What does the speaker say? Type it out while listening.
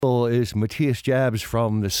is Matthias Jabs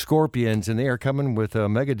from the Scorpions, and they are coming with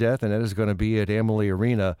Megadeth, and that is going to be at Amalie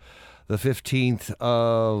Arena the 15th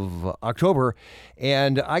of October.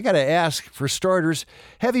 And I got to ask, for starters,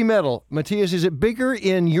 heavy metal, Matthias, is it bigger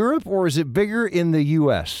in Europe or is it bigger in the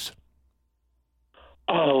U.S.?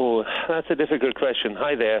 Oh, that's a difficult question.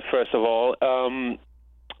 Hi there, first of all.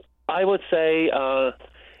 I would say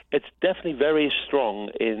it's definitely very strong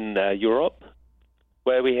in Europe,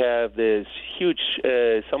 where we have this huge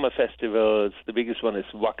summer festivals. The biggest one is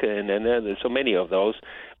Wacken, and there's so many of those,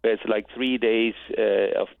 where it's like 3 days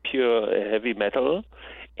of pure heavy metal,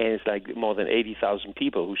 and it's like more than 80,000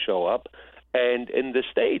 people who show up. And in the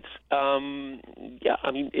States,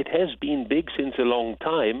 it has been big since a long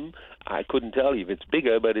time. I couldn't tell you if it's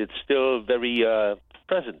bigger, but it's still very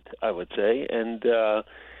present, I would say. And,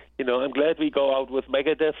 I'm glad we go out with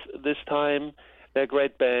Megadeth this time. They're a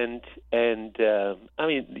great band. And,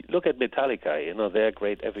 look at Metallica. They're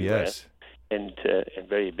great everywhere. Yes. And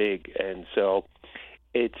very big. And so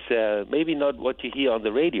it's maybe not what you hear on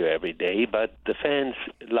the radio every day, but the fans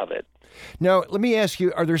love it. Now, let me ask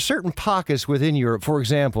you, are there certain pockets within Europe, for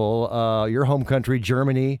example, your home country,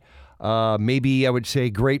 Germany, maybe I would say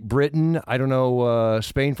Great Britain, I don't know,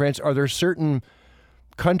 Spain, France, are there certain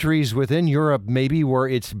countries within Europe maybe where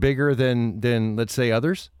it's bigger than let's say,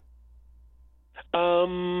 others?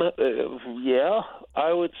 Yeah,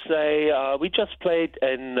 I would say we just played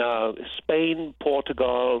in Spain,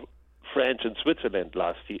 Portugal, France, and Switzerland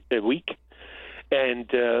last week, and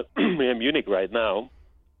we're in Munich right now.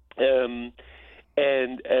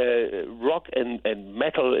 Rock and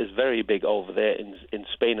metal is very big over there in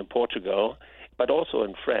Spain and Portugal, but also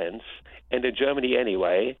in France and in Germany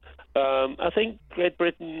anyway. I think Great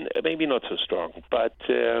Britain, maybe not so strong, but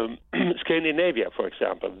Scandinavia, for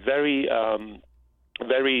example, very,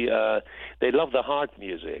 they love the hard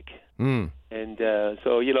music. Mm. And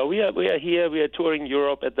so, we are here, we are touring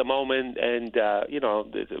Europe at the moment, and,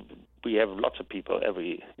 we have lots of people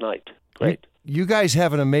every night. Great. You guys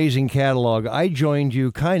have an amazing catalog. I joined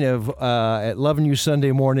you kind of at Loving You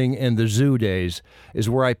Sunday Morning and the Zoo days is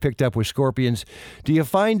where I picked up with Scorpions. Do you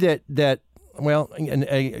find that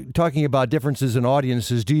talking about differences in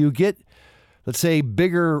audiences, do you get, let's say,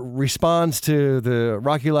 bigger response to the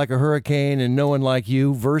Rock You Like a Hurricane and No One Like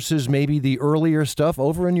You versus maybe the earlier stuff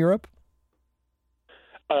over in Europe?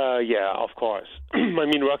 Yeah, of course.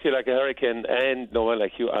 Rock You Like a Hurricane and No One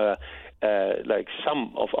Like You are like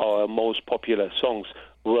some of our most popular songs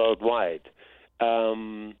worldwide.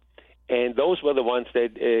 And those were the ones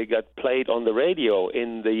that got played on the radio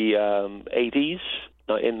in the 80s,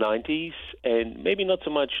 in 90s, and maybe not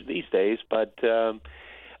so much these days, but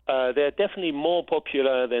they're definitely more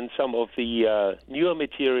popular than some of the newer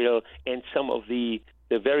material and some of the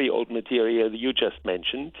very old material you just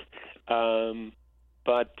mentioned.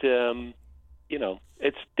 But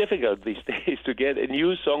it's difficult these days to get a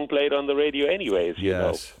new song played on the radio anyways,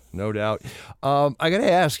 Yes, no doubt. I got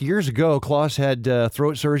to ask, years ago, Klaus had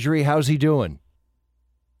throat surgery. How's he doing?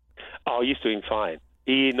 Oh, he's doing fine.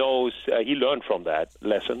 He knows, he learned from that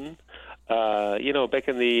lesson. Back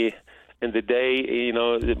in the day,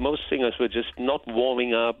 most singers were just not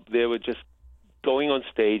warming up. They were just going on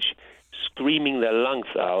stage, screaming their lungs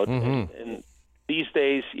out. Mm-hmm. And these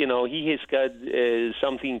days, he has got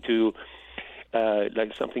something to,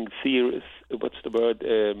 like something serious. What's the word?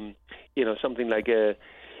 Something like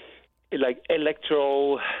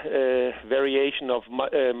electro variation of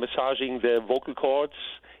massaging the vocal cords.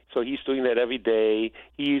 So he's doing that every day.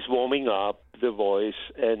 He's warming up the voice,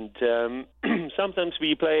 and sometimes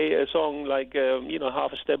we play a song like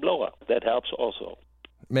half a step lower. That helps also.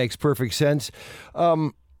 Makes perfect sense.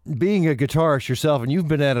 Being a guitarist yourself, and you've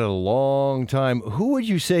been at it a long time, who would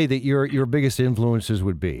you say that your biggest influences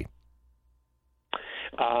would be?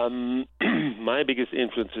 My biggest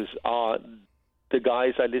influences are the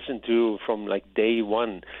guys I listened to from like day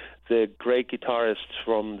one, the great guitarists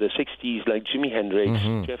from the 60s like Jimi Hendrix,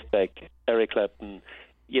 mm-hmm. Jeff Beck, Eric Clapton,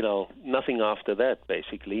 nothing after that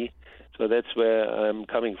basically. So that's where I'm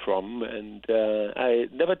coming from, and I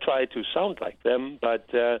never tried to sound like them, but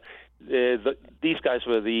these guys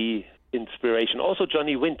were the inspiration. Also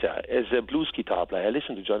Johnny Winter as a blues guitar player. I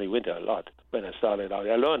listened to Johnny Winter a lot when I started out.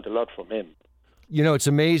 I learned a lot from him. It's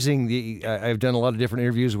amazing. I've done a lot of different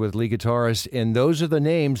interviews with lead guitarists, and those are the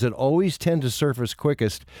names that always tend to surface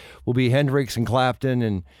quickest. Will be Hendrix and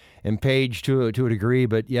Clapton and Page to a degree,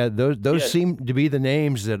 but yeah, those yes. seem to be the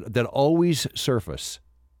names that always surface.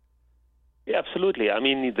 Yeah, absolutely.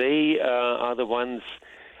 They are the ones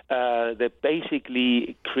that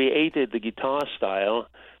basically created the guitar style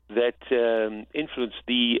that influenced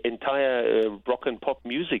the entire rock and pop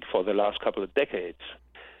music for the last couple of decades.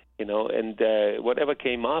 and whatever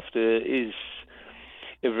came after is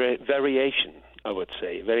a variation, I would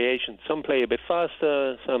say. Variation. Some play a bit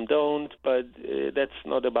faster, some don't, but that's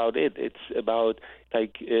not about it. It's about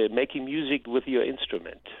making music with your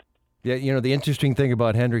instrument. Yeah, the interesting thing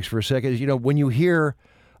about Hendrix for a second is, when you hear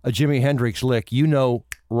a Jimi Hendrix lick,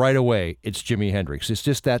 right away it's Jimi Hendrix. It's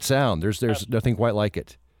just that sound. There's nothing quite like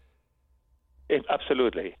it.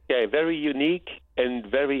 Absolutely. Yeah, very unique and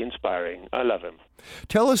very inspiring. I love him.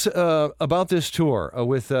 Tell us about this tour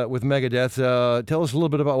with Megadeth. Tell us a little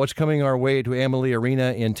bit about what's coming our way to Amalie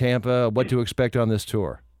Arena in Tampa, what to expect on this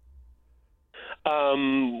tour.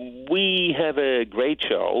 We have a great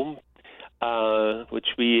show, which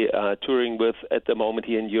we are touring with at the moment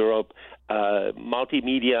here in Europe.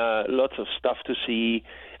 Multimedia, lots of stuff to see.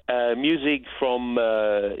 Music from,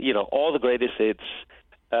 all the greatest hits.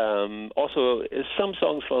 Also, some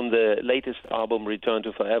songs from the latest album, Return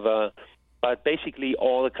to Forever, but basically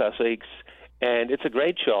all the classics. And it's a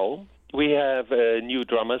great show. We have a new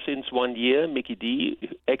drummer since 1 year, Mickey D,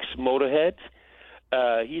 ex-Motorhead.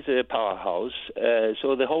 He's a powerhouse.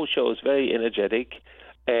 So the whole show is very energetic.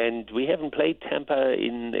 And we haven't played Tampa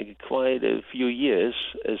in quite a few years.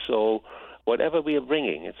 So whatever we are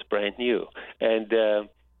bringing, it's brand new. And,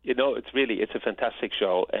 it's a fantastic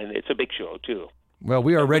show. And it's a big show, too. Well,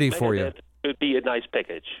 we are ready for you. It would be a nice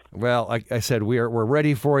package. Well, like I said, we're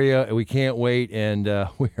ready for you. We can't wait, and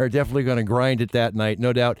we are definitely going to grind it that night,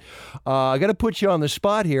 no doubt. I got to put you on the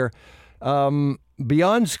spot here.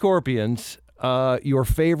 Beyond Scorpions, your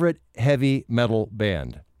favorite heavy metal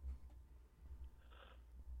band?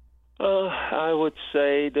 I would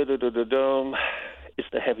say it's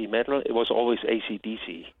the heavy metal. It was always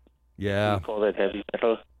AC/DC. Yeah, we call that heavy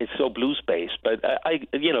metal. It's so blues-based, but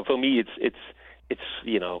for me, it's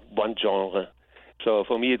one genre. So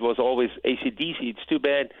for me, it was always AC/DC. It's too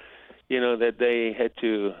bad, that they had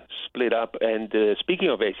to split up. And speaking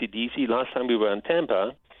of AC/DC, last time we were in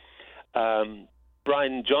Tampa,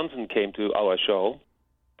 Brian Johnson came to our show,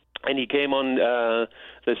 and he came on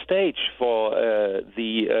the stage for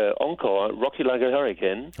the encore, Rock You Like a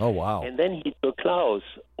Hurricane. Oh, wow. And then he took Klaus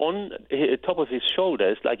on top of his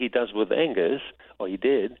shoulders, like he does with Angus, or he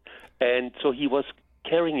did. And so he was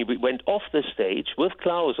carrying him. We went off the stage with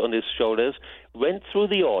Klaus on his shoulders, went through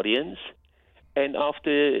the audience, and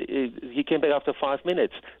after he came back after 5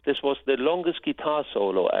 minutes. This was the longest guitar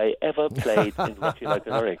solo I ever played in Rock You Like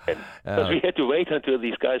a Hurricane, because we had to wait until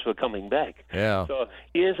these guys were coming back. Yeah. So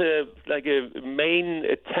here's a main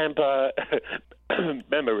Tampa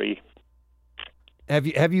memory.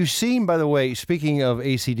 Have you seen, by the way, speaking of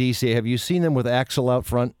AC/DC, have you seen them with Axl out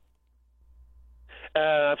front?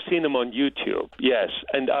 I've seen them on YouTube, yes,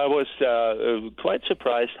 and I was quite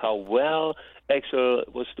surprised how well Axl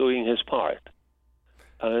was doing his part.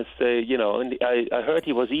 And I heard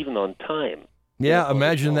he was even on time. Yeah,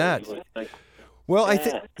 imagine that. Well,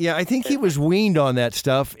 I think he was weaned on that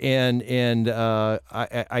stuff, and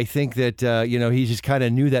I think that he just kind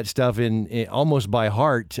of knew that stuff in almost by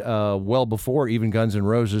heart well before even Guns N'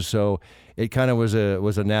 Roses. So it kind of was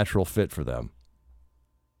a natural fit for them.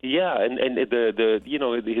 Yeah, and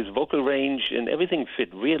his vocal range and everything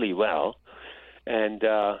fit really well, and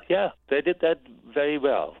they did that very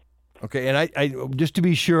well. Okay, and I just to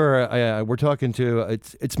be sure, we're talking to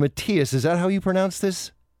it's Matthias. Is that how you pronounce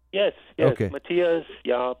this? Yes. Okay. Matthias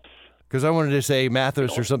Jabs. Because I wanted to say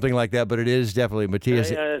Mathis or something like that, but it is definitely Matthias.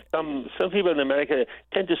 Some people in America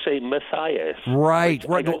tend to say Matthias. Right.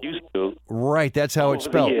 I got used to. Right. That's how it's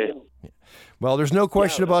spelled. Well, there's no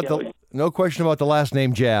question about the last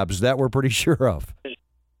name Jabs. That we're pretty sure of.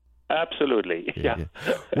 Absolutely. Yeah.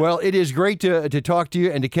 Well, it is great to talk to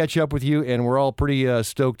you and to catch up with you, and we're all pretty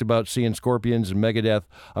stoked about seeing Scorpions and Megadeth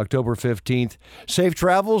October 15th. Safe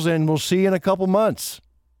travels, and we'll see you in a couple months.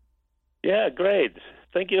 Yeah, great.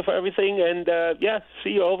 Thank you for everything, and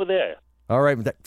see you over there. All right.